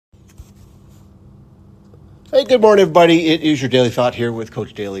Hey, good morning, everybody. It is your Daily Thought here with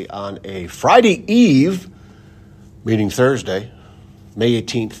Coach Daly on a Friday Eve, meaning Thursday, May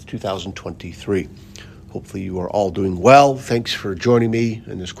 18th, 2023. Hopefully you are all doing well. Thanks for joining me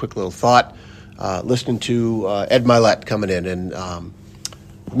in this quick little thought. Listening to Ed Milet coming in, and I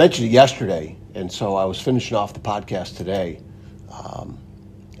mentioned it yesterday, and so I was finishing off the podcast today,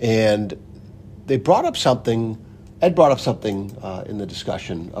 and they brought up something, Ed brought up something in the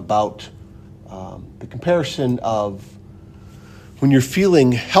discussion about the comparison of when you're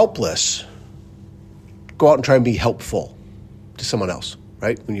feeling helpless, go out and try and be helpful to someone else,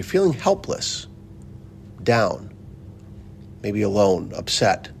 right? When you're feeling helpless, down, maybe alone,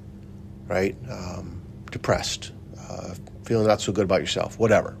 upset, right? Depressed, feeling not so good about yourself,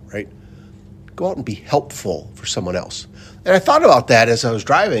 whatever, right? Go out and be helpful for someone else. And I thought about that as I was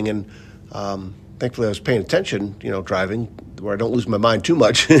driving, and thankfully I was paying attention, driving, where I don't lose my mind too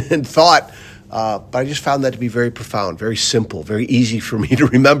much, and thought, but I just found that to be very profound, very simple, very easy for me to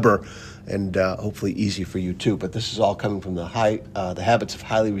remember, and hopefully easy for you too. But this is all coming from the Habits of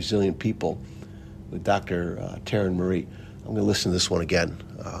Highly Resilient People with Dr. Taryn Marie. I'm going to listen to this one again.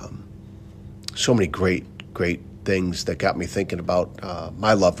 So many great things that got me thinking about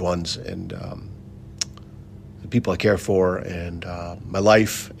my loved ones and the people I care for, and my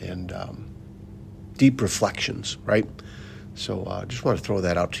life, and deep reflections, right? So I just want to throw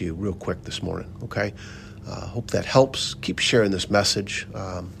that out to you real quick this morning, okay? Hope that helps. Keep sharing this message.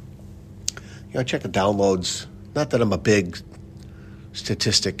 Check the downloads. Not that I'm a big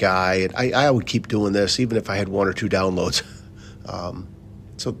statistic guy. I would keep doing this even if I had one or two downloads.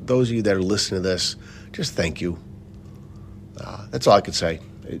 So those of you that are listening to this, just thank you. That's all I could say.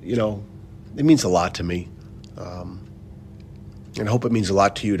 It means a lot to me. And I hope it means a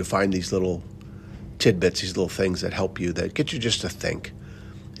lot to you to find these little tidbits, these little things that help you, that get you just to think,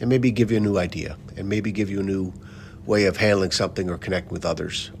 and maybe give you a new idea, and maybe give you a new way of handling something or connecting with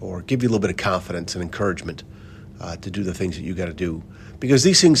others, or give you a little bit of confidence and encouragement to do the things that you got to do. Because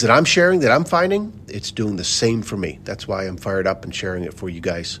these things that I'm sharing, that I'm finding, it's doing the same for me. That's why I'm fired up and sharing it for you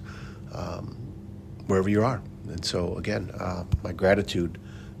guys wherever you are. And so, again, my gratitude,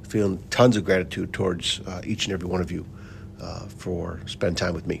 feeling tons of gratitude towards each and every one of you for spending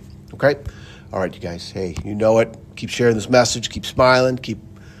time with me. Okay? All right, you guys. Hey, you know it. Keep sharing this message. Keep smiling. Keep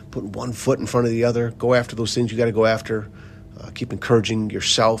putting one foot in front of the other. Go after those things you got to go after. Keep encouraging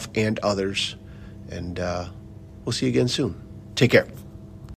yourself and others. And we'll see you again soon. Take care.